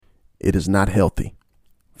It is not healthy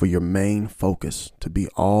for your main focus to be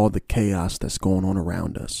all the chaos that's going on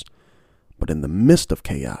around us. But in the midst of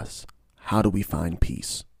chaos, how do we find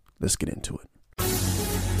peace? Let's get into it.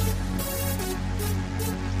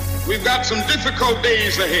 We've got some difficult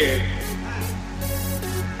days ahead.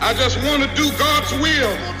 I just want to do God's will.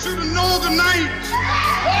 I want you to know tonight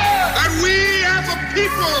that we as a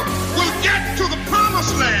people will get to the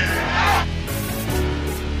promised land.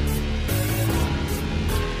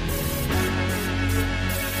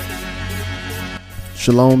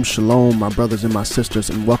 Shalom, shalom, my brothers and my sisters,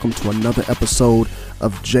 and welcome to another episode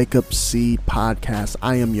of Jacob Seed Podcast.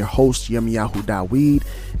 I am your host, Yirmiyahu Daweed,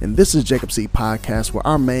 and this is Jacob Seed Podcast, where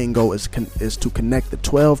our main goal is to connect the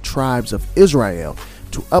 12 tribes of Israel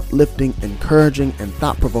to uplifting, encouraging, and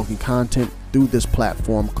thought-provoking content through this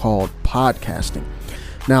platform called podcasting.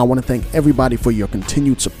 Now, I want to thank everybody for your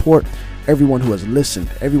continued support, everyone who has listened,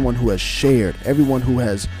 everyone who has shared, everyone who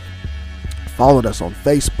has followed us on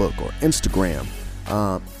Facebook or Instagram.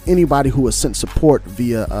 Anybody who has sent support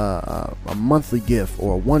via a monthly gift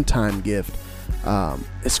or a one-time gift,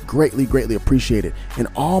 it's greatly appreciated. And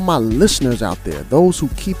all my listeners out there, those who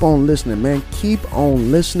keep on listening, man, keep on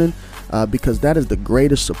listening, because that is the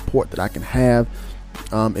greatest support that I can have.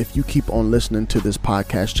 If you keep on listening to this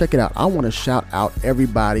podcast, check it out. I want to shout out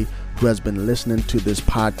everybody who has been listening to this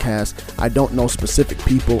podcast. I don't know specific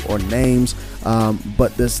people or names,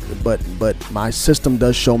 but my system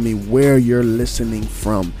does show me where you're listening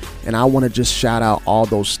from, and I want to just shout out all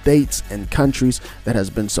those states and countries that has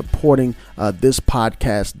been supporting this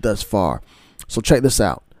podcast thus far. So check this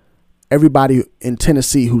out. Everybody in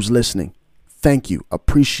Tennessee who's listening, thank you,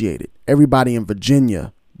 appreciate it. Everybody in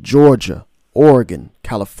Virginia, Georgia, Oregon,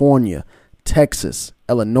 California, Texas,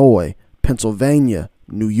 Illinois, Pennsylvania,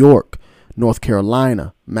 New York, North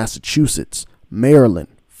Carolina, Massachusetts, Maryland,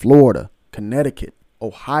 Florida, Connecticut,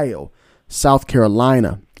 Ohio, South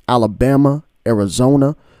Carolina, Alabama,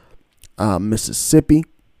 Arizona, Mississippi,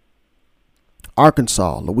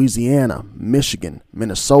 Arkansas, Louisiana, Michigan,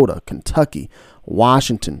 Minnesota, Kentucky,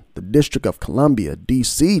 Washington, the District of Columbia,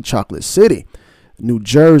 D.C., Chocolate City, New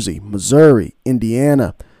Jersey, Missouri,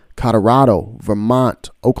 Indiana, Colorado, Vermont,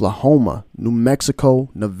 Oklahoma, New Mexico,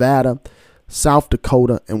 Nevada, South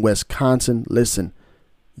Dakota, and Wisconsin. Listen,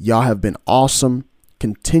 y'all have been awesome.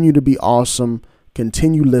 Continue to be awesome.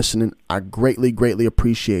 Continue listening. I greatly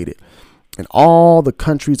appreciate it. And all the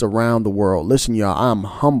countries around the world, listen, y'all, I'm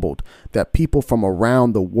humbled that people from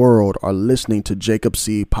around the world are listening to Jacob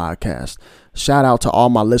Seed Podcast. Shout out to all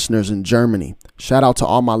my listeners in Germany. Shout out to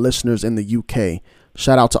all my listeners in the UK.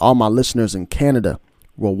 Shout out to all my listeners in Canada,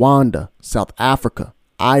 Rwanda, South Africa,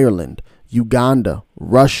 Ireland, Uganda,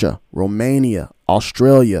 Russia, Romania,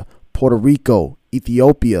 Australia, Puerto Rico,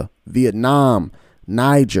 Ethiopia, Vietnam,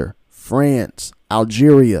 Niger, France,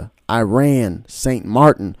 Algeria, Iran, St.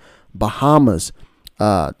 Martin, Bahamas.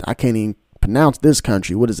 I can't even pronounce this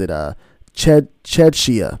country. What is it?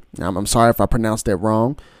 Czechia. I'm sorry if I pronounced that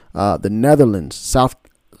wrong. The Netherlands,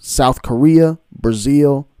 South Korea,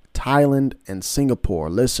 Brazil, Thailand, and Singapore.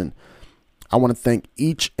 Listen, I want to thank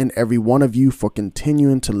each and every one of you for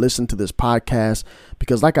continuing to listen to this podcast,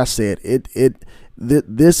 because like I said,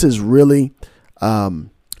 this is really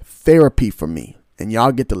therapy for me, and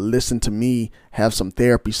y'all get to listen to me have some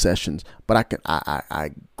therapy sessions. But I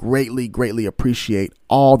greatly appreciate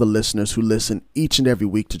all the listeners who listen each and every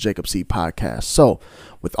week to Jacob Seed Podcast. So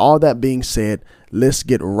with all that being said, let's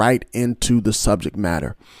get right into the subject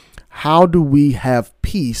matter. How do we have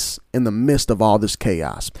peace in the midst of all this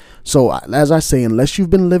chaos? So as I say, unless you've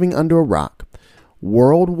been living under a rock,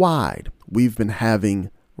 worldwide, we've been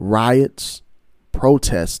having riots,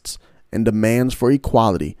 protests, and demands for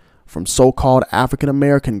equality from so-called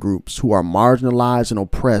African-American groups who are marginalized and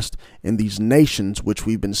oppressed in these nations which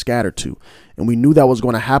we've been scattered to. And we knew that was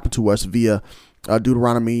going to happen to us via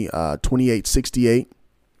Deuteronomy 28:68.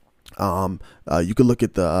 You could look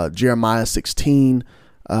at the Jeremiah 16,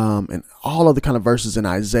 and all of the kind of verses in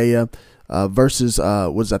Isaiah, verses, I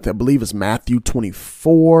believe it's Matthew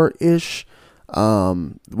 24-ish,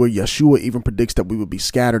 where Yeshua even predicts that we would be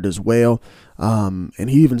scattered as well. And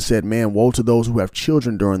he even said, man, woe to those who have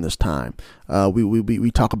children during this time.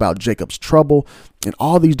 We talk about Jacob's trouble and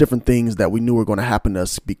all these different things that we knew were going to happen to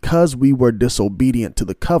us because we were disobedient to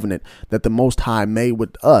the covenant that the Most High made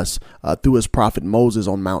with us through his prophet Moses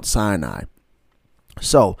on Mount Sinai.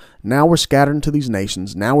 So now we're scattered into these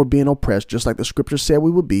nations. Now we're being oppressed, just like the scripture said we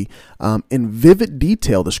would be. In vivid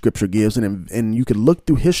detail, the scripture gives, and you can look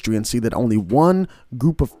through history and see that only one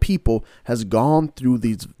group of people has gone through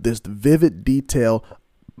this vivid detail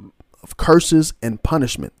of curses and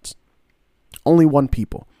punishments. Only one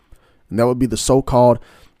people, and that would be the so-called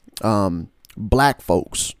black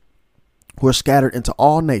folks who are scattered into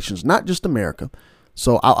all nations, not just America.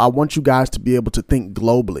 So I want you guys to be able to think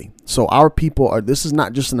globally. So our people this is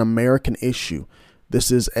not just an American issue. This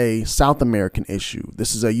is a South American issue.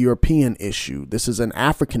 This is a European issue. This is an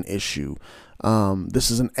African issue. This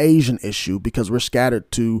is an Asian issue, because we're scattered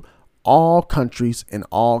to all countries and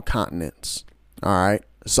all continents. All right.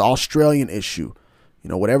 It's an Australian issue.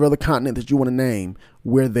 Whatever other continent that you want to name,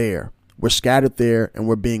 we're there. We're scattered there and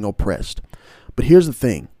we're being oppressed. But here's the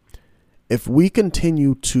thing. If we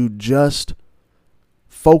continue to just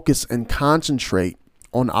focus and concentrate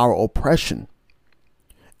on our oppression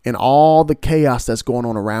and all the chaos that's going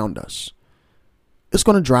on around us, it's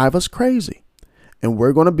going to drive us crazy. And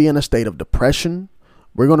we're going to be in a state of depression.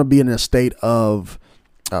 We're going to be in a state of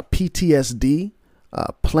PTSD.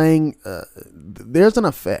 There's an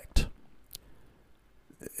effect.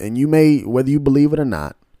 And you may, whether you believe it or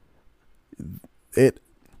not,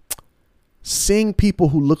 seeing people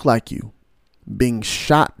who look like you being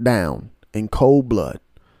shot down in cold blood,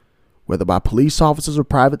 whether by police officers or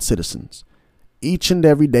private citizens, each and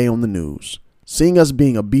every day on the news, seeing us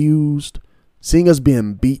being abused, seeing us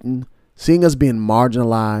being beaten, seeing us being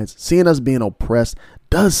marginalized, seeing us being oppressed,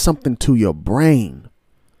 does something to your brain.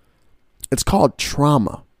 It's called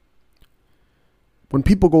trauma. When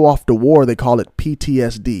people go off to war, they call it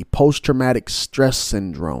PTSD, post-traumatic stress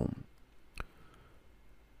syndrome.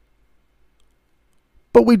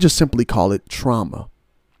 But we just simply call it trauma.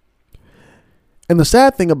 And the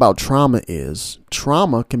sad thing about trauma is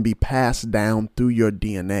trauma can be passed down through your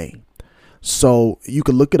DNA. So you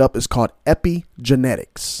can look it up. It's called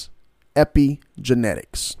epigenetics.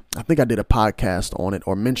 Epigenetics. I think I did a podcast on it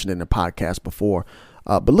or mentioned it in a podcast before.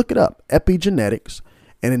 But look it up. Epigenetics.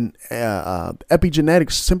 And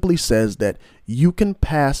epigenetics simply says that you can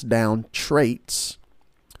pass down traits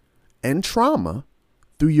and trauma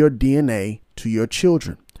through your DNA to your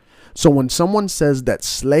children. So when someone says that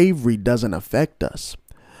slavery doesn't affect us,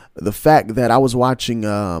 the fact that I was watching,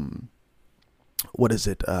 The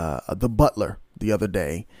Butler the other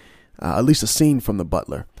day, at least a scene from The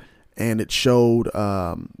Butler, and it showed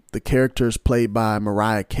the characters played by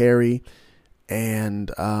Mariah Carey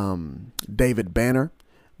and David Banner.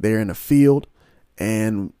 They're in a field,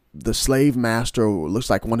 and the slave master, or looks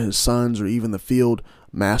like one of his sons or even the field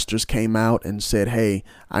masters, came out and said, "Hey,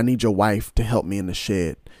 I need your wife to help me in the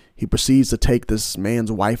shed." He proceeds to take this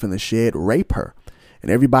man's wife in the shed, rape her. And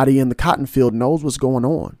everybody in the cotton field knows what's going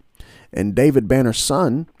on. And David Banner's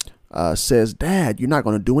son says, "Dad, you're not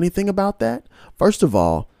going to do anything about that?" First of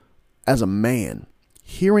all, as a man,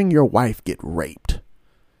 hearing your wife get raped,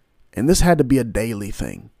 and this had to be a daily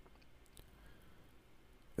thing.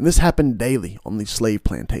 And this happened daily on these slave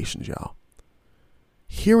plantations, y'all.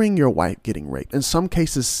 Hearing your wife getting raped, in some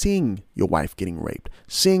cases seeing your wife getting raped,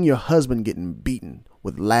 seeing your husband getting beaten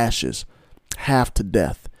with lashes half to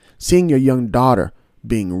death, seeing your young daughter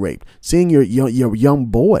being raped, seeing your young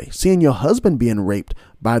boy, seeing your husband being raped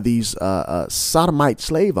by these sodomite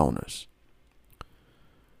slave owners.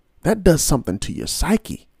 That does something to your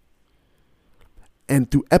psyche. And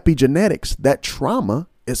through epigenetics, that trauma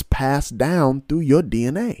is passed down through your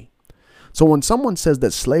DNA. So when someone says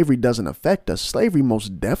that slavery doesn't affect us, slavery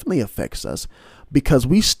most definitely affects us, because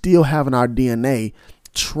we still have in our DNA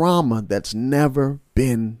trauma that's never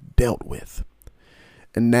been dealt with.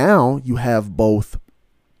 And now you have both,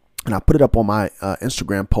 and I put it up on my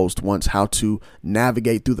Instagram post once, how to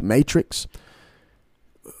navigate through the matrix.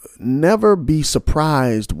 Never be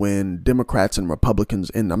surprised when Democrats and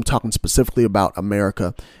Republicans, and I'm talking specifically about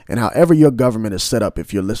America and however your government is set up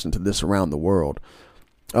if you're listening to this around the world.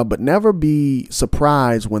 But never be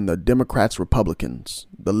surprised when the Democrats, Republicans,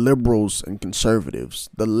 the liberals and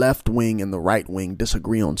conservatives, the left wing and the right wing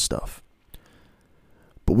disagree on stuff.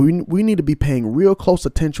 But we need to be paying real close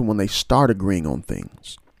attention when they start agreeing on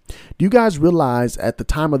things. Do you guys realize at the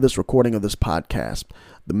time of this recording of this podcast,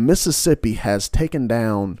 the Mississippi has taken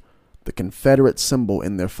down the Confederate symbol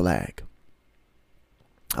in their flag?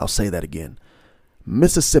 I'll say that again.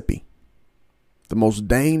 Mississippi, the most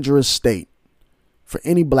dangerous state for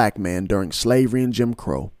any black man during slavery and Jim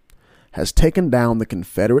Crow, has taken down the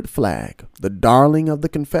Confederate flag. The darling of the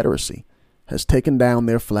Confederacy has taken down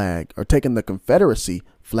their flag, or taken the Confederacy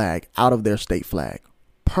flag out of their state flag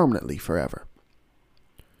permanently, forever.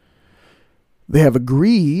 They have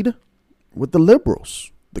agreed with the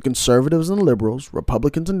liberals. The conservatives and the liberals,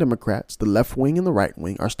 Republicans and Democrats, the left wing and the right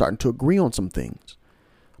wing are starting to agree on some things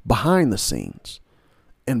behind the scenes.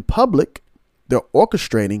 In public, they're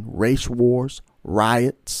orchestrating race wars,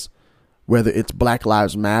 riots, whether it's Black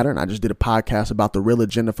Lives Matter. And I just did a podcast about the real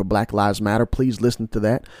agenda for Black Lives Matter. Please listen to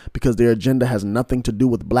that, because their agenda has nothing to do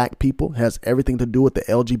with black people, has everything to do with the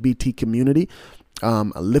LGBT community,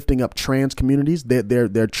 lifting up trans communities.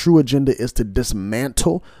 Their true agenda is to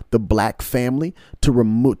dismantle the black family, to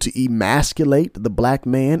emasculate the black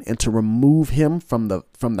man, and to remove him from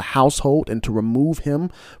the household, and to remove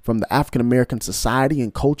him from the African American society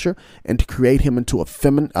and culture, and to create him into a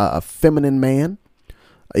feminine man,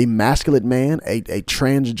 a masculine man, a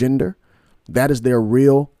transgender. That is their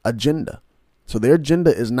real agenda. So their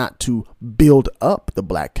agenda is not to build up the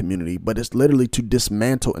black community, but it's literally to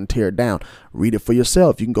dismantle and tear it down. Read it for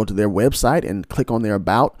yourself. You can go to their website and click on their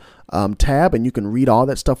About tab, and you can read all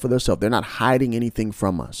that stuff for yourself. They're not hiding anything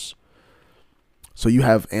from us. So you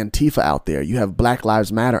have Antifa out there. You have Black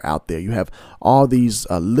Lives Matter out there. You have all these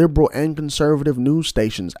liberal and conservative news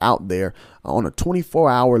stations out there on a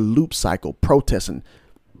 24-hour loop cycle protesting.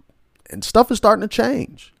 And stuff is starting to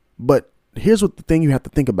change. But here's what the thing you have to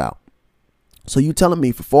think about. So you telling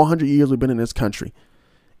me for 400 years we've been in this country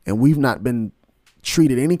and we've not been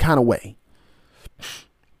treated any kind of way.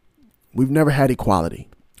 We've never had equality,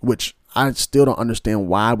 which I still don't understand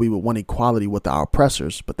why we would want equality with our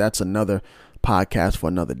oppressors. But that's another podcast for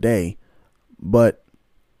another day. But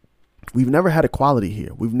we've never had equality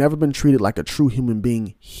here. We've never been treated like a true human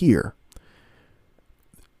being here.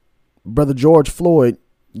 Brother George Floyd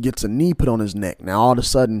gets a knee put on his neck. Now, all of a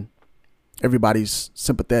sudden, everybody's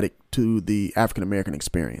sympathetic to the African American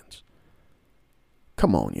experience.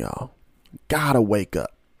 Come on, y'all. Gotta wake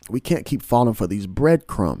up. We can't keep falling for these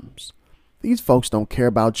breadcrumbs. These folks don't care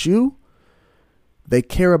about you. They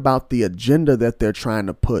care about the agenda that they're trying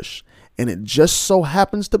to push. And it just so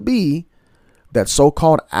happens to be that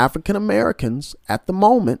so-called African Americans at the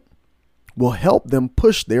moment will help them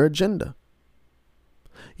push their agenda.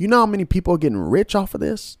 You know how many people are getting rich off of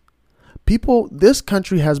this? This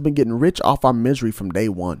country has been getting rich off our misery from day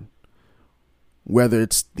one. Whether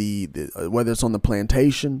it's whether it's on the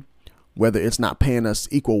plantation, whether it's not paying us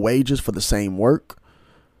equal wages for the same work,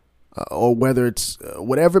 or whether it's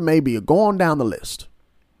whatever it may be, go on down the list.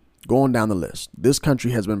 Go on down the list. This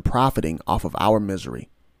country has been profiting off of our misery.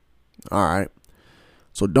 All right.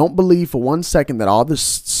 So don't believe for 1 second that all this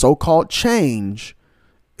so-called change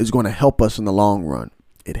is going to help us in the long run.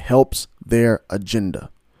 It helps their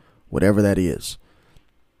agenda, whatever that is.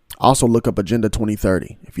 Also look up Agenda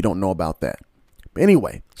 2030 if you don't know about that. But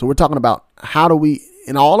anyway, so we're talking about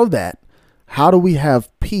in all of that, how do we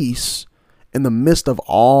have peace in the midst of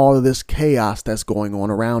all of this chaos that's going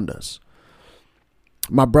on around us?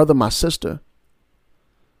 My brother, my sister,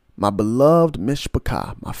 my beloved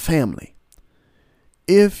Mishpachah, my family,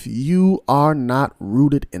 if you are not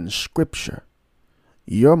rooted in Scripture,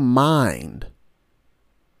 your mind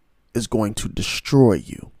is going to destroy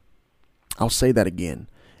you. I'll say that again.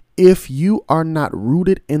 If you are not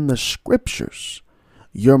rooted in the Scriptures,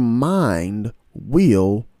 your mind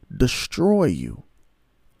will destroy you.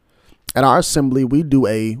 At our assembly, we do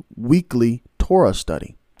a weekly Torah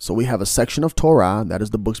study. So we have a section of Torah, that is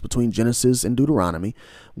the books between Genesis and Deuteronomy,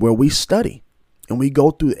 where we study. And we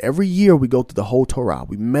go through, every year we go through the whole Torah.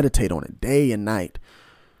 We meditate on it day and night.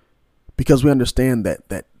 Because we understand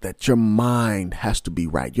that your mind has to be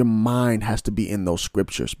right. Your mind has to be in those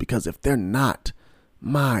scriptures. Because if they're not,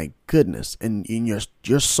 my goodness, and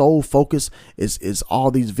your sole focus is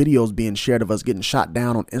all these videos being shared of us getting shot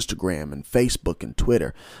down on Instagram and Facebook and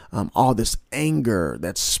Twitter. All this anger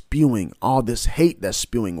that's spewing, all this hate that's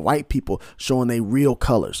spewing, white people showing their real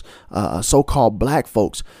colors, so-called black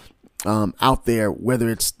folks out there, whether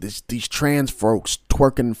it's these trans folks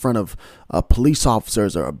twerking in front of police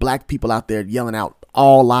officers, or black people out there yelling out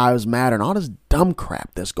all lives matter, and all this dumb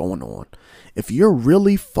crap that's going on. If you're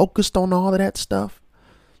really focused on all of that stuff,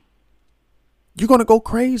 you're going to go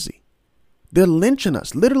crazy. They're lynching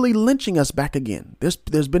us, literally lynching us back again. There's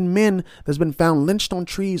been men that's been found lynched on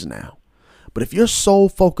trees now. But if your sole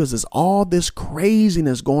focus is all this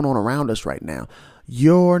craziness going on around us right now,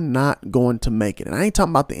 you're not going to make it. And I ain't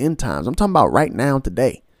talking about the end times. I'm talking about right now,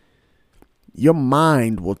 today. Your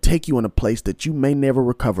mind will take you in a place that you may never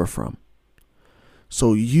recover from.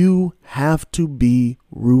 So you have to be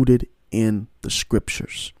rooted in the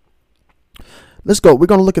Scriptures. Let's go. We're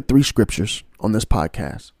going to look at 3 scriptures on this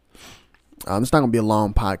podcast. It's not going to be a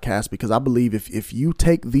long podcast, because I believe if you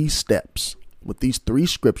take these steps with these 3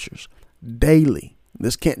 scriptures daily,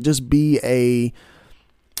 this can't just be a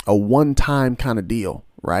one-time kind of deal,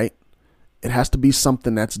 right? It has to be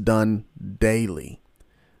something that's done daily.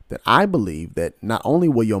 That I believe that not only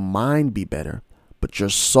will your mind be better, but your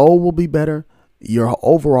soul will be better. Your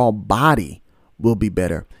overall body will be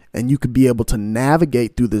better. and you could be able to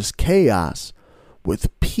navigate through this chaos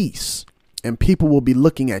with peace. And people will be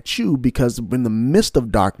looking at you because in the midst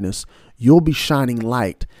of darkness, you'll be shining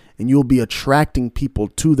light and you'll be attracting people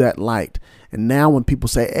to that light. And now when people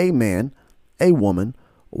say, hey man, hey woman,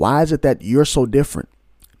 why is it that you're so different?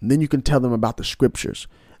 And then you can tell them about the scriptures.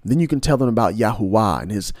 Then you can tell them about Yahuwah and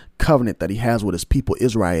his covenant that he has with his people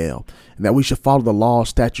Israel, and that we should follow the law,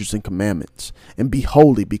 statutes, and commandments and be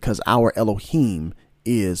holy because our Elohim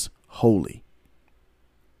is holy.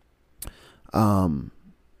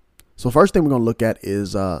 So first thing we're going to look at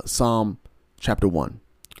is Psalm chapter 1.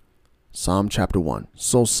 Psalm chapter 1.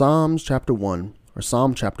 So Psalm chapter 1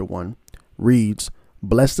 reads,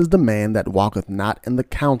 "Blessed is the man that walketh not in the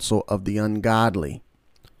counsel of the ungodly."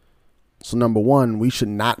 So number one, we should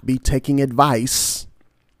not be taking advice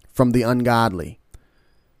from the ungodly.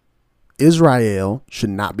 Israel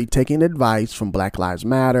should not be taking advice from Black Lives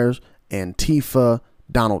Matter, Antifa,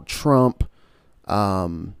 Donald Trump.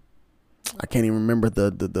 I can't even remember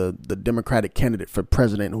the Democratic candidate for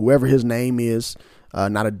president, whoever his name is,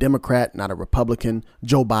 not a Democrat, not a Republican,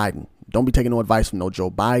 Joe Biden. Don't be taking no advice from no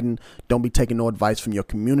Joe Biden. Don't be taking no advice from your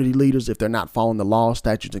community leaders if they're not following the law,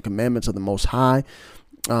 statutes, and commandments of the Most High.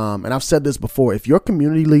 And I've said this before, if your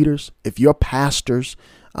community leaders, if your pastors,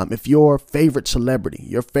 if your favorite celebrity,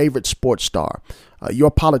 your favorite sports star,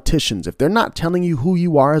 your politicians, if they're not telling you who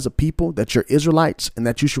you are as a people, that you're Israelites and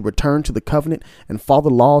that you should return to the covenant and follow the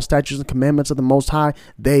law, statutes, and commandments of the Most High,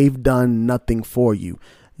 they've done nothing for you.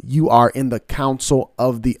 You are in the counsel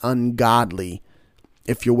of the ungodly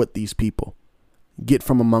if you're with these people. Get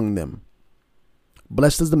from among them.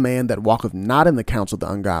 Blessed is the man that walketh not in the counsel of the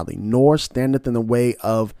ungodly, nor standeth in the way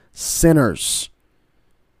of sinners.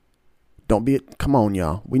 Come on,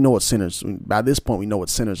 y'all. We know what sinners, by this point, we know what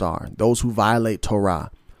sinners are. Those who violate Torah.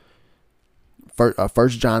 1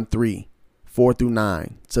 John 3,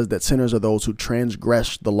 4-9 says that sinners are those who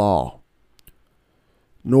transgress the law.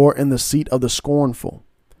 Nor in the seat of the scornful,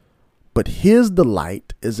 but his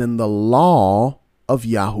delight is in the law of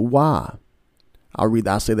Yahuwah.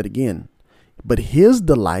 I'll say that again. But his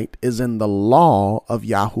delight is in the law of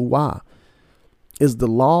Yahuwah. Is the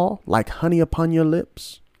law like honey upon your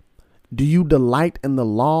lips? Do you delight in the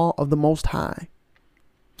law of the Most High?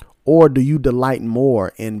 Or do you delight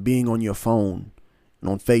more in being on your phone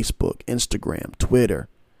and on Facebook, Instagram, Twitter,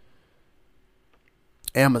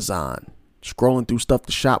 Amazon, scrolling through stuff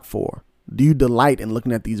to shop for? Do you delight in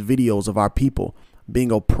looking at these videos of our people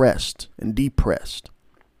being oppressed and depressed?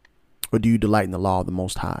 Or do you delight in the law of the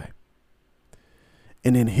Most High?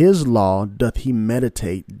 And in his law doth he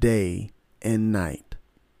meditate day and night.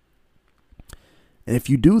 And if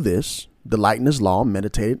you do this, delight in his law,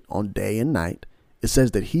 meditate on day and night, it says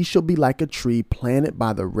that he shall be like a tree planted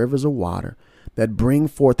by the rivers of water, that bring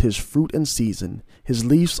forth his fruit in season. His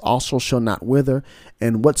leaves also shall not wither,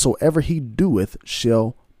 and whatsoever he doeth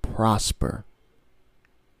shall prosper.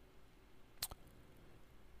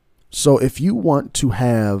 So if you want to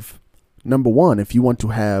have, number one, if you want to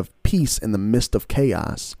have peace in the midst of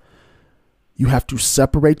chaos, you have to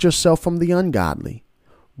separate yourself from the ungodly,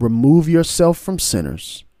 remove yourself from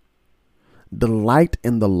sinners, delight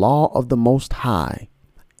in the law of the Most High,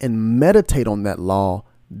 and meditate on that law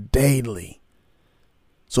daily.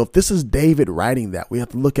 So if this is David writing that, we have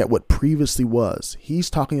to look at what previously was. He's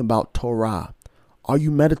talking about Torah. Are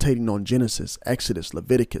you meditating on Genesis, Exodus,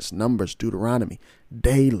 Leviticus, Numbers, Deuteronomy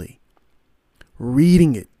daily?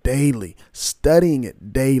 Reading it daily, studying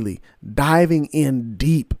it daily, diving in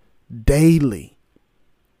deep daily.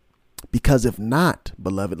 Because if not,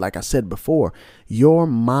 beloved, like I said before, your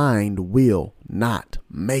mind will not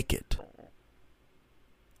make it.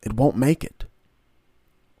 It won't make it.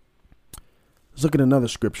 Let's look at another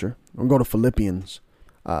scripture. We'll go to Philippians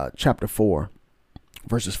chapter 4,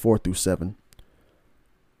 verses 4-7.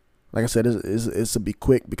 Like I said, it's to be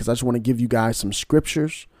quick because I just want to give you guys some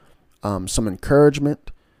scriptures, some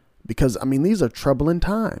encouragement, because, these are troubling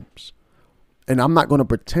times. And I'm not going to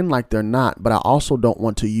pretend like they're not, but I also don't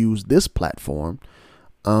want to use this platform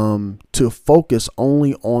to focus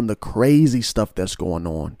only on the crazy stuff that's going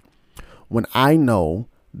on, when I know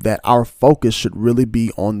that our focus should really be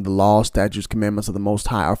on the law, statutes, commandments of the Most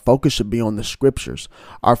High. Our focus should be on the scriptures.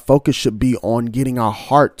 Our focus should be on getting our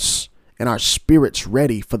hearts and our spirits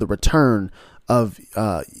ready for the return of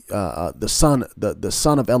the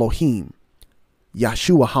son of Elohim,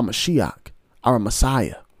 Yeshua HaMashiach, our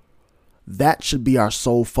Messiah. That should be our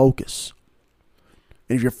sole focus.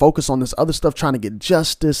 And if you're focused on this other stuff, trying to get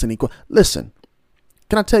justice and equal, listen,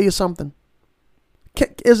 can I tell you something?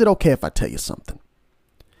 Is it okay if I tell you something?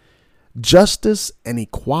 Justice and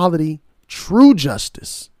equality, true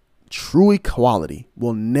justice, true equality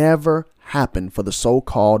will never happen for the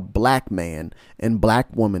so-called black man and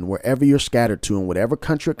black woman, wherever you're scattered to, in whatever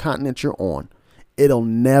country or continent you're on. It'll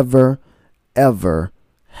never, ever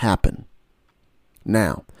happen.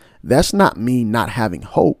 Now, that's not me not having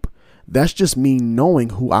hope. That's just me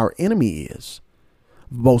knowing who our enemy is,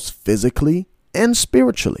 both physically and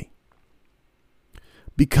spiritually.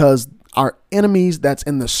 Because our enemies that's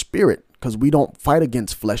in the spirit, because we don't fight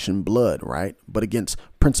against flesh and blood, right? But against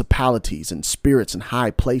principalities and spirits in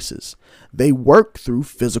high places. They work through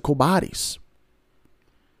physical bodies.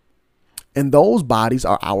 And those bodies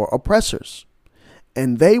are our oppressors.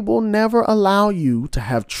 And they will never allow you to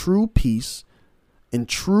have true peace and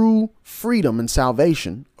true freedom and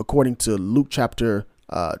salvation, according to Luke chapter,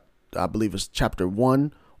 I believe it's chapter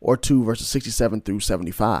 1 or 2, verses 67 through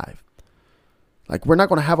 75. Like, we're not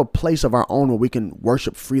going to have a place of our own where we can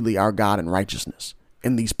worship freely our God in righteousness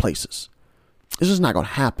in these places. It's just not going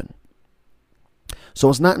to happen. So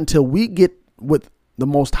it's not until we get with the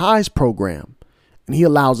Most High's program and he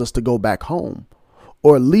allows us to go back home,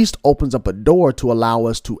 or at least opens up a door to allow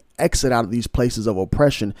us to exit out of these places of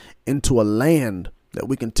oppression into a land that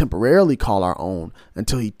we can temporarily call our own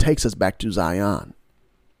until he takes us back to Zion.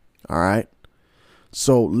 All right.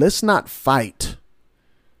 So let's not fight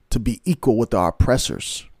to be equal with our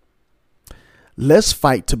oppressors. Let's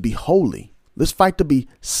fight to be holy. Let's fight to be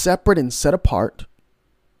separate and set apart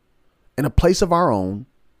in a place of our own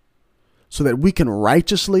so that we can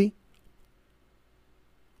righteously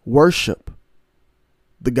worship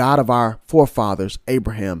the God of our forefathers,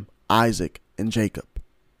 Abraham, Isaac, and Jacob.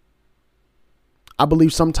 I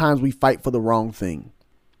believe sometimes we fight for the wrong thing,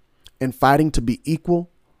 and fighting to be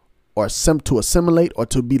equal or to assimilate or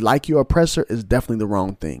to be like your oppressor is definitely the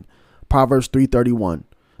wrong thing. Proverbs 3:31.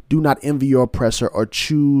 Do not envy your oppressor or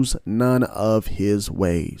choose none of his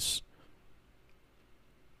ways.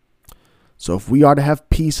 So if we are to have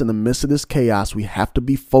peace in the midst of this chaos, we have to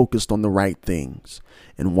be focused on the right things.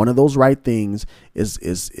 And one of those right things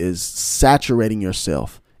is saturating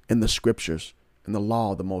yourself in the scriptures and the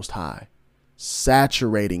law of the Most High.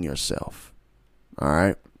 Saturating yourself. All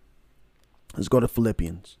right. Let's go to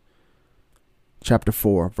Philippians chapter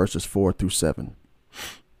 4, verses 4 through 7.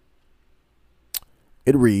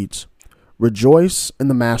 It reads, rejoice in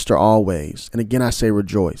the master always. And again, I say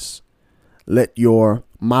rejoice. Let your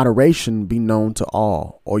moderation be known to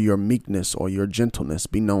all, or your meekness or your gentleness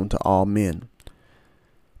be known to all men.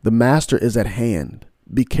 The master is at hand.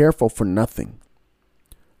 Be careful for nothing.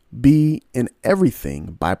 Be in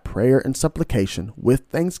everything by prayer and supplication with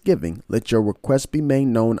thanksgiving. Let your requests be made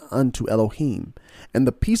known unto Elohim. And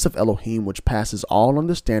the peace of Elohim, which passes all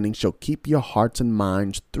understanding, shall keep your hearts and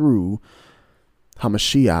minds through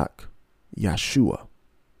Hamashiach Yeshua.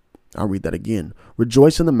 I'll read that again.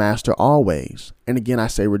 Rejoice in the master always. And again, I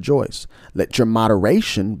say rejoice. Let your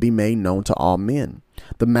moderation be made known to all men.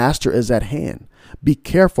 The master is at hand. Be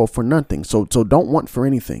careful for nothing. So don't want for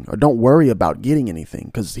anything, or don't worry about getting anything,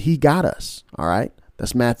 because he got us. All right.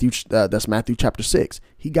 That's Matthew chapter 6.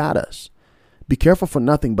 He got us. Be careful for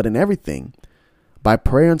nothing, but in everything, by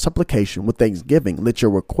prayer and supplication with thanksgiving, let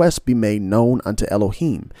your requests be made known unto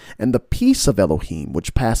Elohim. And the peace of Elohim,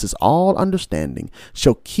 which passes all understanding,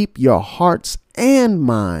 shall keep your hearts and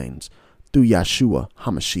minds through Yeshua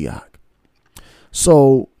HaMashiach.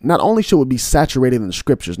 So not only should we be saturated in the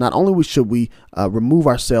scriptures, not only should we remove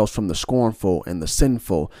ourselves from the scornful and the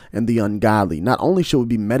sinful and the ungodly, not only should we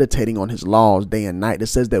be meditating on his laws day and night, it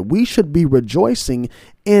says that we should be rejoicing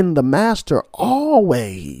in the master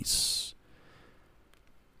always.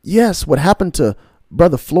 Yes, what happened to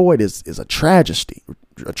Brother Floyd is a travesty.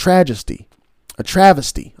 I'm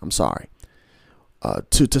sorry.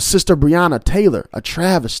 To Sister Breonna Taylor, a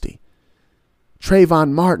travesty.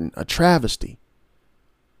 Trayvon Martin, a travesty.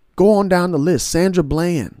 Go on down the list. Sandra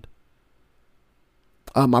Bland.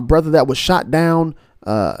 My brother that was shot down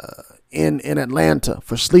in Atlanta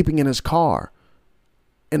for sleeping in his car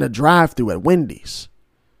in a drive-thru at Wendy's.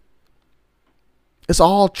 It's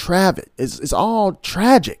all it's all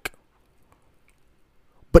tragic.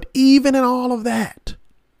 But even in all of that,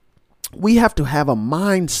 we have to have a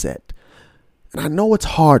mindset. And I know it's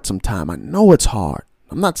hard sometimes. I know it's hard.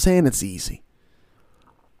 I'm not saying it's easy.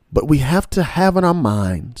 But we have to have in our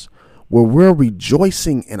minds where we're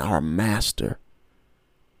rejoicing in our master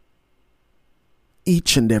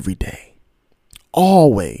each and every day.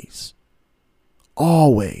 Always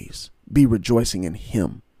be rejoicing in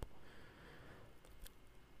him.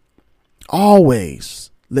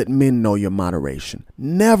 Always let men know your moderation.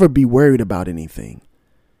 Never be worried about anything.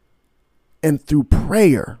 And through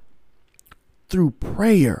prayer,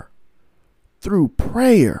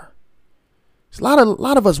 A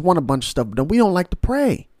lot of us want a bunch of stuff, but we don't like to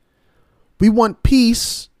pray. We want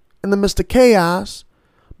peace in the midst of chaos,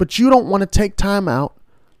 but you don't want to take time out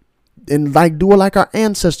and do it like our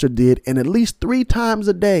ancestor did, and at least 3 times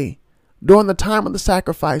a day during the time of the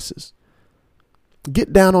sacrifices.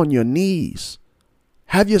 Get down on your knees.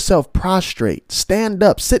 Have yourself prostrate. Stand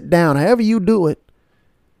up. Sit down. However you do it.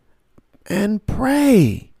 And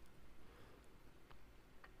pray.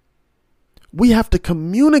 We have to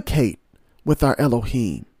communicate with our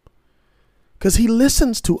Elohim because he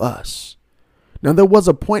listens to us. Now, there was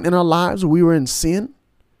a point in our lives where we were in sin,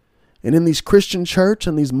 and in these Christian church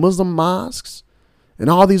and these Muslim mosques and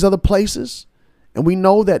all these other places. And we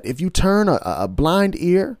know that if you turn a blind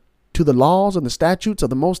ear to the laws and the statutes of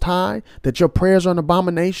the Most High, that your prayers are an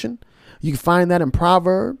abomination. You can find that in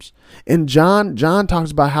Proverbs. And John talks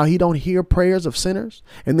about how he don't hear prayers of sinners.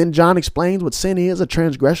 And then John explains what sin is, a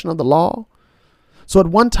transgression of the law. So at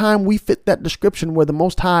one time we fit that description where the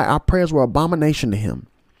Most High, our prayers were abomination to him.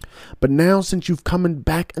 But now, since you've come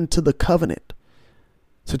back into the covenant,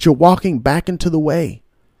 since you're walking back into the way,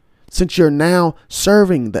 since you're now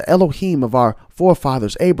serving the Elohim of our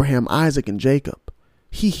forefathers, Abraham, Isaac, and Jacob,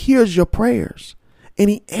 he hears your prayers and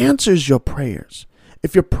he answers your prayers.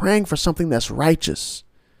 If you're praying for something that's righteous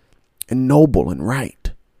and noble and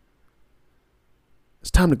right,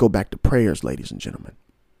 it's time to go back to prayers, ladies and gentlemen.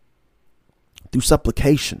 Through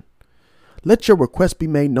supplication, let your request be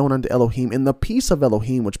made known unto Elohim, and the peace of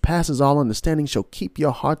Elohim, which passes all understanding, shall keep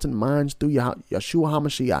your hearts and minds through Yeshua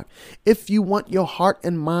HaMashiach. If you want your heart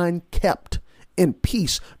and mind kept in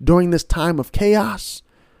peace during this time of chaos,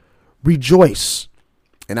 rejoice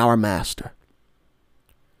in our Master.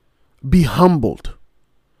 Be humbled.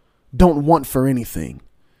 Don't want for anything.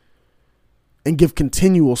 And give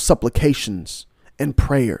continual supplications and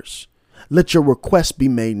prayers. Let your requests be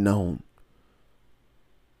made known.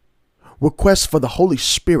 Request for the Holy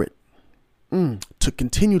Spirit to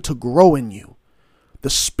continue to grow in you.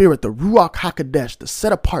 The Spirit, the Ruach HaKodesh, the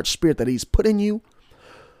set apart Spirit that he's put in you.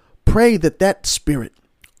 Pray that that Spirit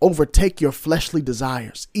overtake your fleshly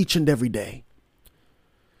desires each and every day.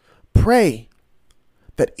 Pray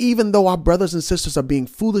that even though our brothers and sisters are being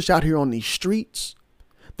foolish out here on these streets,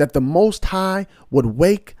 that the Most High would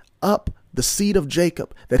wake up the seed of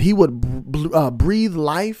Jacob, that he would breathe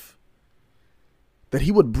life. That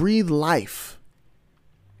he would breathe life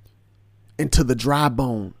into the dry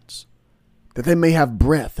bones, that they may have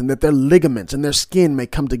breath, and that their ligaments and their skin may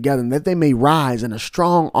come together, and that they may rise in a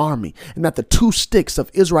strong army, and that the 2 sticks of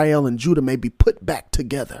Israel and Judah may be put back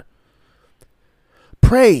together.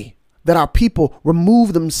 Pray that our people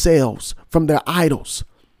remove themselves from their idols,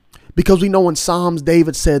 because we know in Psalms,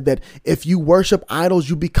 David said that if you worship idols,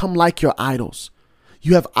 you become like your idols.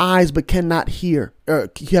 You have eyes but cannot hear,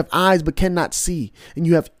 you have eyes but cannot see, and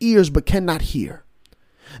you have ears but cannot hear.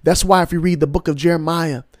 That's why if you read the book of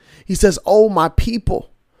Jeremiah, he says, "Oh, my people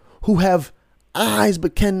who have eyes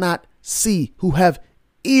but cannot see, who have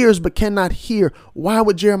ears but cannot hear." Why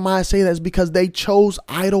would Jeremiah say that? It's because they chose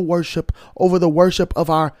idol worship over the worship of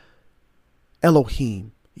our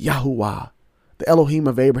Elohim, Yahuwah, the Elohim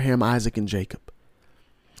of Abraham, Isaac, and Jacob.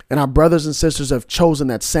 And our brothers and sisters have chosen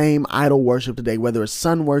that same idol worship today, whether it's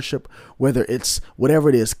sun worship, whether it's whatever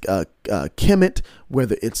it is, Kemet,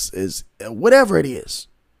 whether it's whatever it is.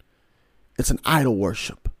 It's an idol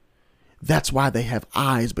worship. That's why they have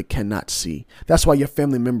eyes but cannot see. That's why your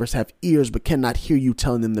family members have ears but cannot hear you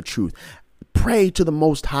telling them the truth. Pray to the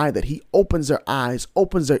Most High that he opens their eyes,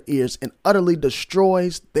 opens their ears, and utterly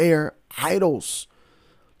destroys their idols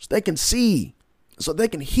so they can see, so they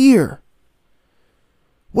can hear.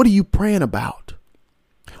 What are you praying about?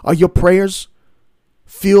 Are your prayers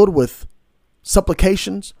filled with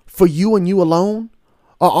supplications for you and you alone?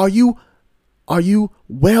 Or are you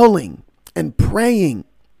wailing and praying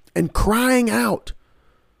and crying out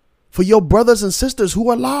for your brothers and sisters who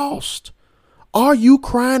are lost? Are you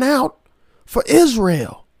crying out for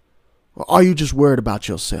Israel? Or are you just worried about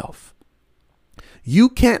yourself? You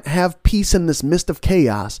can't have peace in this midst of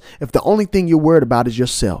chaos if the only thing you're worried about is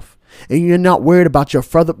yourself. And you're not worried about your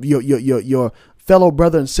fellow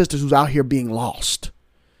brother and sisters who's out here being lost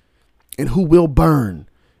and who will burn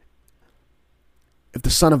if the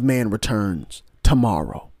Son of Man returns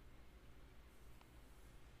tomorrow.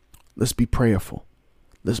 Let's be prayerful.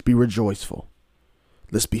 Let's be rejoiceful.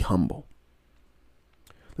 Let's be humble.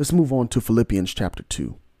 Let's move on to Philippians chapter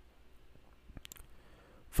 2.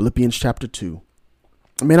 Philippians chapter 2.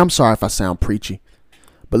 I'm sorry if I sound preachy.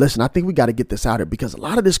 But listen, I think we got to get this out here because a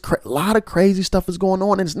lot of crazy stuff is going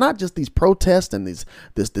on, and it's not just these protests and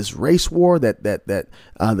this race war that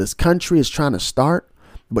this country is trying to start.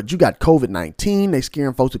 But you got COVID-19. They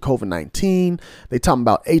scaring folks with COVID-19. They talking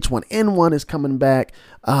about H1N1 is coming back.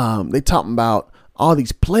 They talking about all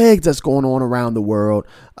these plagues that's going on around the world.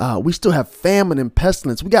 We still have famine and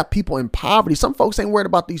pestilence. We got people in poverty. Some folks ain't worried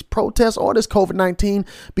about these protests or this COVID-19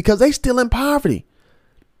 because they still in poverty.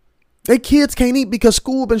 Their kids can't eat because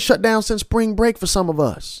school been shut down since spring break for some of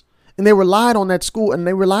us. And they relied on that school, and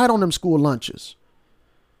they relied on them school lunches.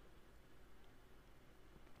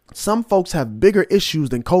 Some folks have bigger issues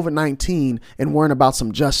than COVID-19 and worrying about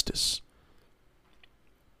some justice.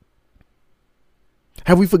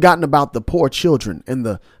 Have we forgotten about the poor children and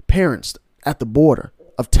the parents at the border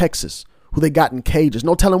of Texas who they got in cages?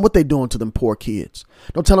 No telling what they doing to them poor kids.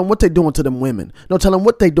 No telling what they doing to them women. No telling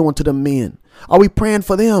what they doing to them men. Are we praying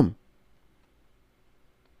for them?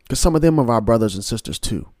 Because some of them are our brothers and sisters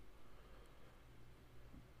too.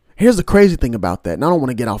 Here's the crazy thing about that. And I don't want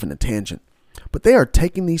to get off in a tangent, but they are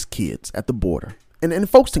taking these kids at the border, and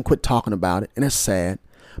folks can quit talking about it, and it's sad,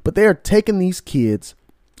 but they are taking these kids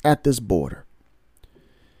at this border,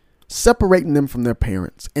 separating them from their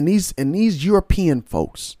parents. And these European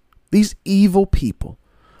folks, these evil people,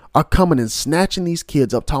 are coming and snatching these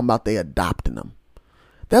kids up, talking about they adopting them.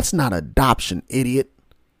 That's not adoption, idiot.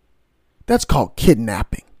 That's called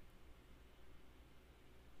kidnapping.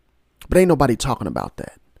 But ain't nobody talking about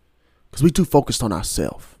that because we too focused on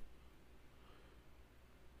ourselves.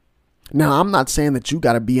 Now, I'm not saying that you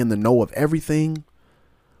got to be in the know of everything,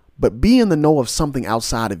 but be in the know of something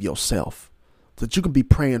outside of yourself so that you can be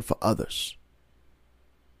praying for others.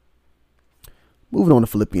 Moving on to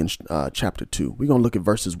Philippians chapter 2, we're going to look at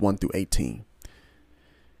verses 1 through 18.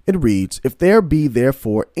 It reads, "If there be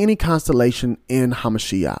therefore any consolation in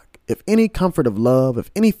Hamashiach, if any comfort of love,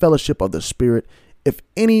 if any fellowship of the Spirit, if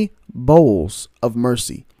any bowls of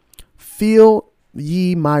mercy, feel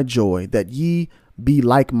ye my joy, that ye be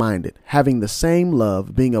like-minded, having the same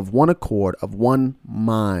love, being of one accord, of one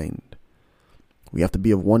mind." We have to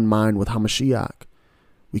be of one mind with Hamashiach.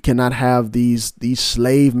 We cannot have these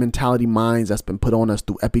slave mentality minds that's been put on us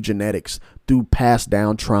through epigenetics, through passed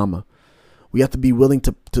down trauma. We have to be willing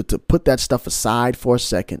to put that stuff aside for a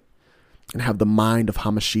second and have the mind of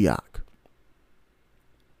Hamashiach.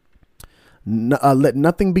 Let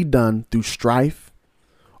nothing be done through strife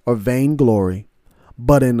or vainglory,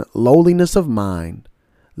 but in lowliness of mind,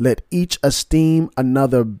 let each esteem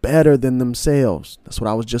another better than themselves. That's what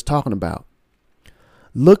I was just talking about.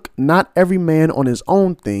 Look not every man on his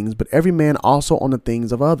own things, but every man also on the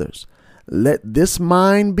things of others. Let this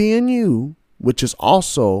mind be in you, which is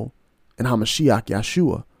also in Hamashiach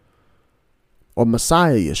Yeshua, or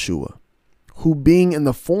Messiah Yeshua, who being in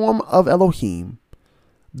the form of Elohim,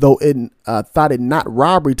 though it thought it not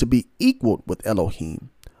robbery to be equal with Elohim,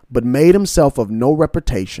 but made himself of no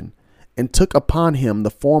reputation, and took upon him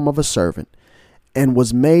the form of a servant, and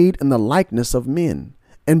was made in the likeness of men.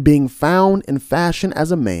 And being found in fashion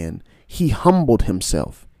as a man, he humbled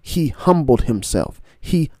himself. He humbled himself.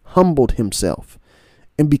 He humbled himself,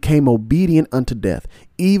 and became obedient unto death,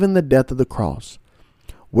 even the death of the cross.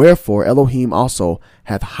 Wherefore Elohim also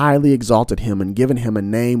hath highly exalted him, and given him a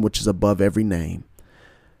name which is above every name,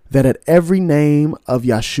 that at every name of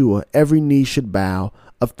Yeshua every knee should bow,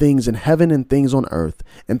 of things in heaven and things on earth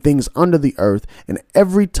and things under the earth, and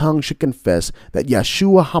every tongue should confess that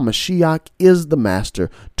Yeshua HaMashiach is the Master,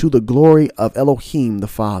 to the glory of Elohim the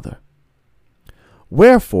Father.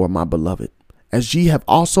 Wherefore, my beloved, as ye have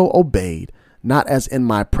also obeyed, not as in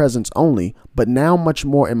my presence only, but now much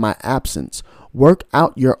more in my absence, work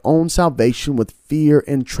out your own salvation with fear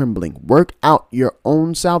and trembling. Work out your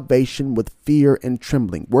own salvation with fear and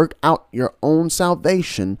trembling. Work out your own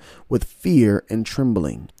salvation with fear and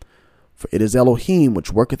trembling. For it is Elohim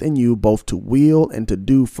which worketh in you both to will and to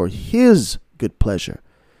do for his good pleasure.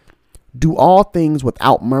 Do all things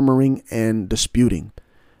without murmuring and disputing.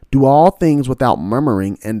 Do all things without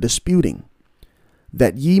murmuring and disputing,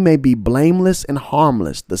 that ye may be blameless and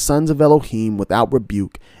harmless, the sons of Elohim without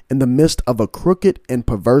rebuke, in the midst of a crooked and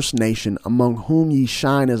perverse nation, among whom ye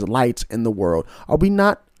shine as lights in the world. Are we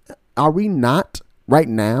not right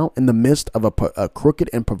now in the midst of a crooked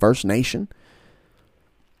and perverse nation?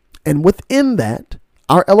 And within that,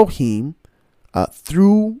 our Elohim,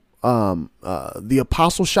 through the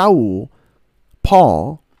apostle Shaul,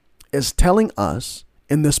 Paul, is telling us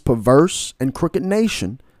in this perverse and crooked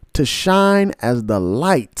nation to shine as the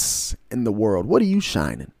lights in the world. What are you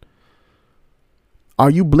shining? Are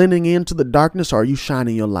you blending into the darkness, or are you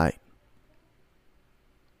shining your light?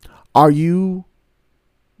 Are you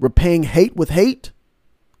repaying hate with hate,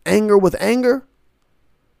 anger with anger?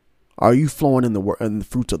 Are you flowing in the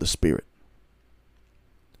fruits of the Spirit?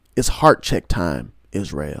 It's heart check time,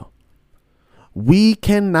 Israel. We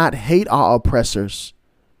cannot hate our oppressors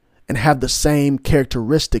and have the same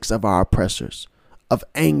characteristics of our oppressors, of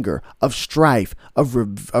anger, of strife, of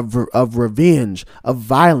revenge, of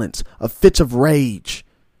violence, of fits of rage.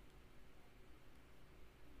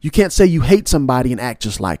 You can't say you hate somebody and act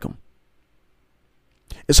just like them.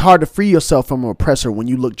 It's hard to free yourself from an oppressor when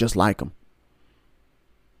you look just like them.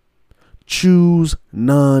 Choose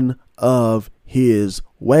none of his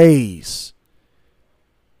ways.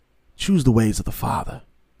 Choose the ways of the Father.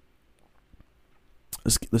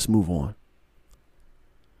 Let's move on.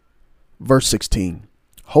 Verse 16.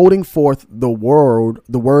 Holding forth the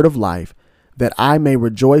word of life, that I may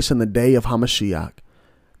rejoice in the day of Hamashiach,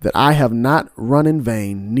 that I have not run in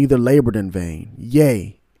vain, neither labored in vain.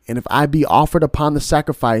 Yea, and if I be offered upon the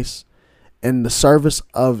sacrifice and the service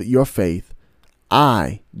of your faith,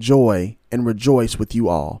 I joy and rejoice with you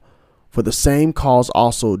all. For the same cause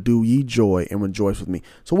also do ye joy and rejoice with me.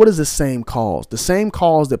 So what is the same cause? The same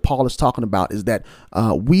cause that Paul is talking about is that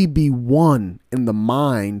we be one in the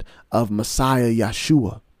mind of Messiah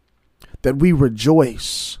Yeshua, that we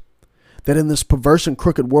rejoice, that in this perverse and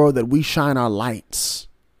crooked world that we shine our lights,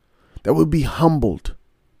 that we be humbled,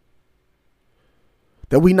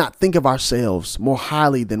 that we not think of ourselves more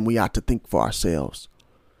highly than we ought to think for ourselves.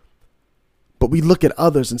 But we look at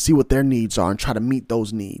others and see what their needs are and try to meet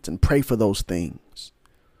those needs and pray for those things.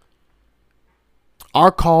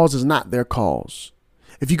 Our cause is not their cause.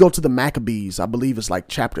 If you go to the Maccabees, I believe it's like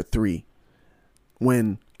chapter 3,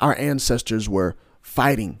 when our ancestors were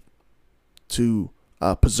fighting to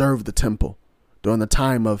preserve the temple during the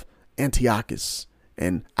time of Antiochus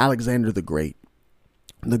and Alexander the Great.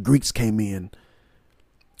 The Greeks came in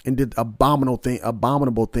and did abominable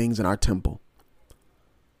things in our temple.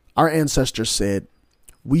 Our ancestors said,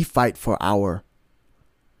 we fight for our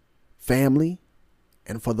family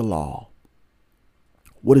and for the law.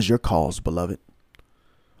 What is your cause, beloved?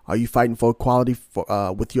 Are you fighting for equality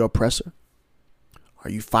with your oppressor? Are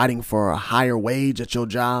you fighting for a higher wage at your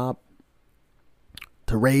job?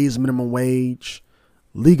 To raise minimum wage?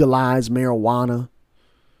 Legalize marijuana?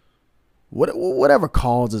 Whatever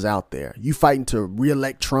cause is out there. You fighting to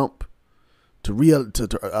reelect Trump? To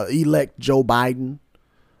elect Joe Biden?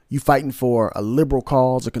 You fighting for a liberal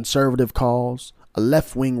cause, a conservative cause, a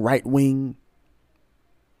left wing, right wing?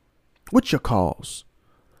 What's your cause?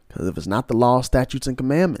 Because if it's not the law, statutes, and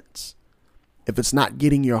commandments, if it's not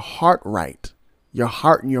getting your heart right, your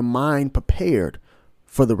heart and your mind prepared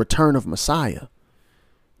for the return of Messiah,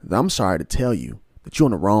 then I'm sorry to tell you that you're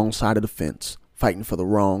on the wrong side of the fence, fighting for the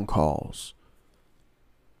wrong cause.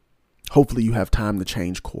 Hopefully you have time to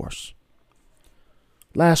change course.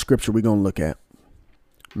 Last scripture we're going to look at.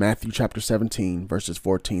 Matthew chapter 17, verses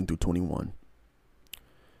 14 through 21.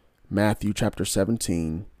 Matthew chapter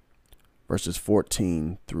 17, verses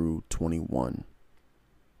 14 through 21.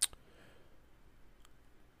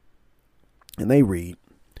 And they read,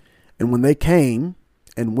 And when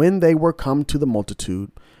they were come to the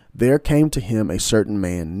multitude, there came to him a certain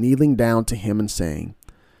man, kneeling down to him and saying,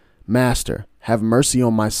 Master, have mercy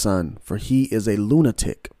on my son, for he is a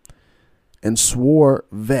lunatic, and sore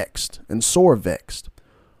vexed.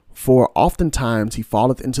 For oftentimes he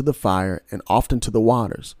falleth into the fire, and often to the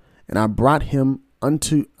waters. And I brought him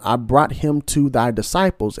to thy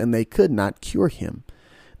disciples, and they could not cure him.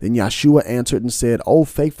 Then Yeshua answered and said, O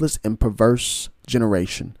faithless and perverse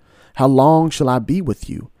generation, how long shall I be with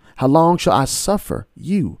you? How long shall I suffer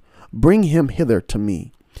you? Bring him hither to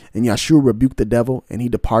me. And Yeshua rebuked the devil, and he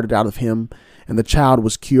departed out of him, and the child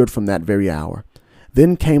was cured from that very hour.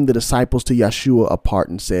 Then came the disciples to Yeshua apart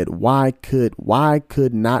and said, Why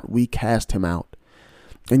could not we cast him out?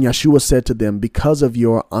 And Yeshua said to them, Because of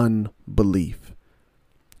your unbelief.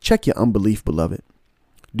 Check your unbelief, beloved.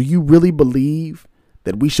 Do you really believe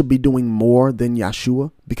that we should be doing more than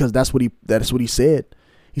Yeshua? Because that's what he said.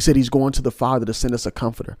 He said he's going to the Father to send us a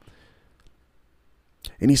comforter.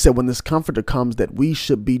 And he said when this comforter comes that we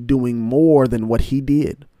should be doing more than what he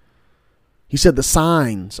did. He said the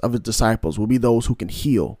signs of his disciples will be those who can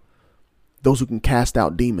heal, those who can cast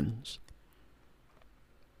out demons.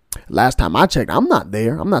 Last time I checked, I'm not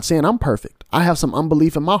there. I'm not saying I'm perfect. I have some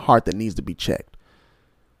unbelief in my heart that needs to be checked.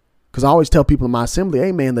 Because I always tell people in my assembly,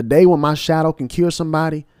 hey man, the day when my shadow can cure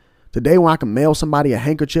somebody, the day when I can mail somebody a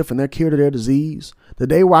handkerchief and they're cured of their disease, the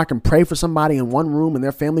day where I can pray for somebody in one room and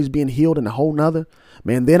their family's being healed in a whole nother,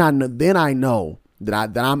 man, then I know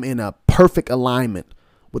that I'm in a perfect alignment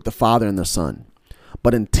with the Father and the Son.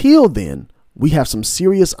 But until then, we have some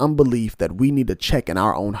serious unbelief that we need to check in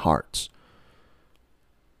our own hearts.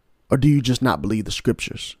 Or do you just not believe the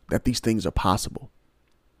scriptures that these things are possible?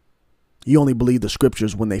 You only believe the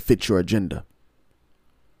scriptures when they fit your agenda.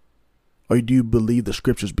 Or do you believe the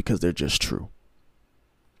scriptures because they're just true?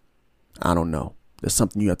 I don't know. That's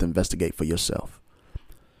something you have to investigate for yourself.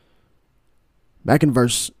 Back in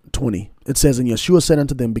verse 20, it says, and Yeshua said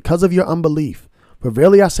unto them, because of your unbelief, for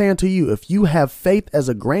verily I say unto you, if you have faith as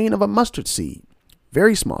a grain of a mustard seed,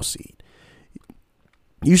 very small seed,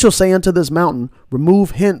 you shall say unto this mountain,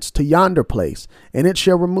 remove hence to yonder place, and it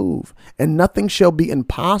shall remove, and nothing shall be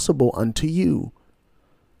impossible unto you.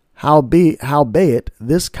 Howbeit,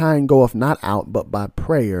 this kind goeth not out but by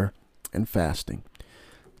prayer and fasting.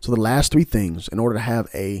 So the last three things, in order to have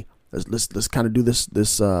let's kind of do this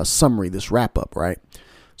summary, this wrap up, right?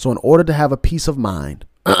 So in order to have a peace of mind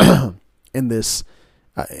in this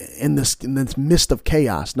midst of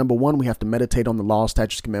chaos, number one, we have to meditate on the law,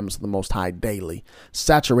 statutes, commandments of the Most High daily,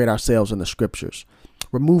 saturate ourselves in the scriptures,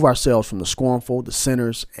 remove ourselves from the scornful, the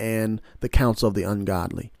sinners, and the counsel of the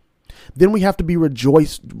ungodly. Then we have to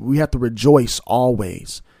rejoice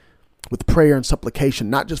always with prayer and supplication,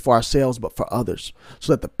 not just for ourselves, but for others,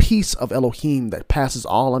 so that the peace of Elohim that passes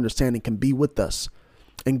all understanding can be with us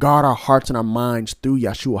and guard our hearts and our minds through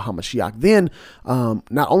Yeshua HaMashiach. Then,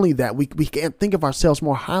 not only that, we can't think of ourselves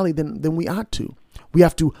more highly than we ought to. We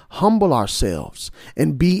have to humble ourselves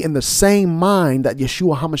and be in the same mind that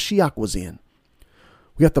Yeshua HaMashiach was in.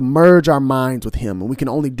 We have to merge our minds with him, and we can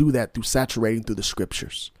only do that through saturating through the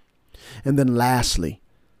scriptures. And then lastly,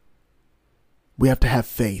 we have to have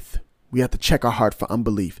faith. We have to check our heart for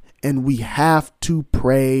unbelief, and we have to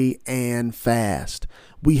pray and fast.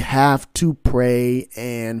 We have to pray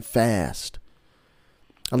and fast.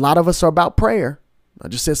 A lot of us are about prayer. I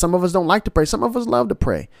just said some of us don't like to pray. Some of us love to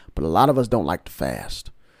pray, but a lot of us don't like to fast.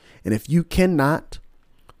 And if you cannot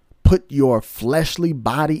put your fleshly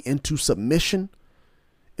body into submission,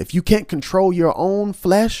 if you can't control your own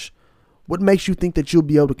flesh, what makes you think that you'll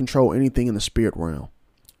be able to control anything in the spirit realm?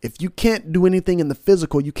 If you can't do anything in the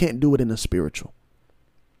physical, you can't do it in the spiritual.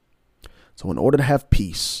 So in order to have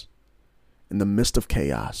peace in the midst of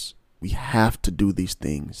chaos, we have to do these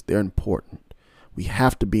things. They're important. We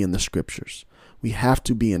have to be in the scriptures. We have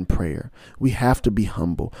to be in prayer. We have to be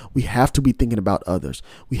humble. We have to be thinking about others.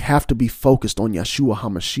 We have to be focused on Yeshua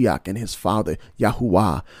HaMashiach and his father,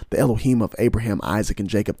 Yahuwah, the Elohim of Abraham, Isaac, and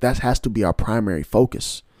Jacob. That has to be our primary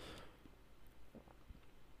focus.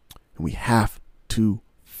 And we have to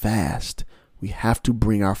fast. We have to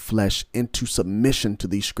bring our flesh into submission to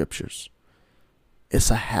these scriptures. It's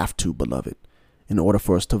a have to, beloved, in order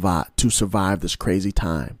for us to survive this crazy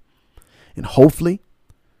time. And hopefully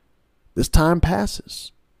this time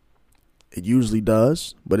passes. It usually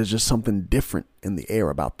does, but it's just something different in the air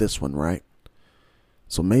about this one, right?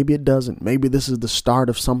 So maybe it doesn't. Maybe this is the start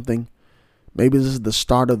of something. Maybe this is the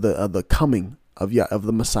start of the coming of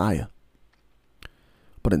the Messiah.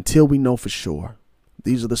 But until we know for sure,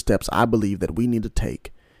 these are the steps I believe that we need to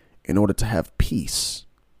take in order to have peace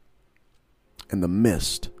in the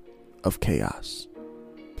midst of chaos.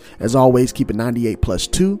 As always, keep it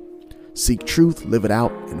 98+2. Seek truth, live it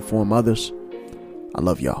out, inform others. I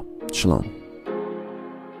love y'all. Shalom.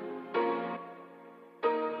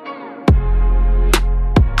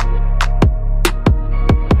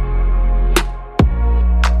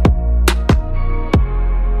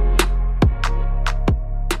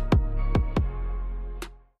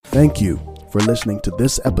 Thank you for listening to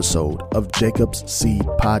this episode of Jacob's Seed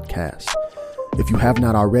Podcast. If you have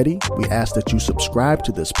not already, we ask that you subscribe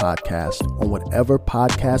to this podcast on whatever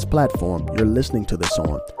podcast platform you're listening to this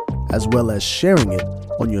on, as well as sharing it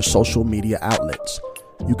on your social media outlets.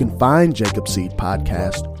 You can find Jacob Seed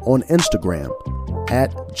Podcast on Instagram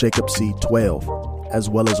at JacobSeed12, as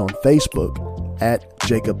well as on Facebook at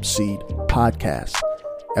Jacob Seed Podcast.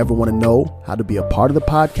 Ever want to know how to be a part of the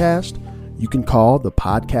podcast? You can call the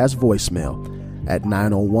podcast voicemail at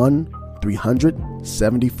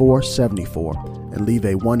 901-300-7474 and leave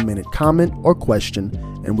a 1-minute comment or question,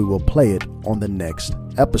 and we will play it on the next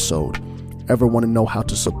episode. Ever want to know how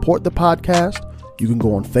to support the podcast? You can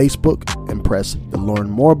go on Facebook and press the Learn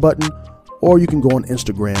More button, or you can go on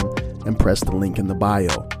Instagram and press the link in the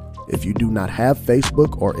bio. If you do not have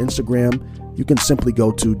Facebook or Instagram, you can simply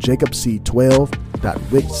go to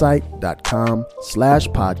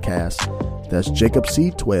jacobseed12.wixsite.com/podcast. That's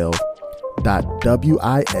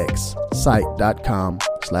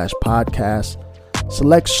jacobseed12.wixsite.com/podcast.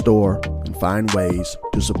 Select store and find ways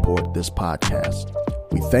to support this podcast.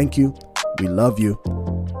 We thank you. We love you.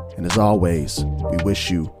 And as always, we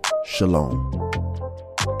wish you shalom.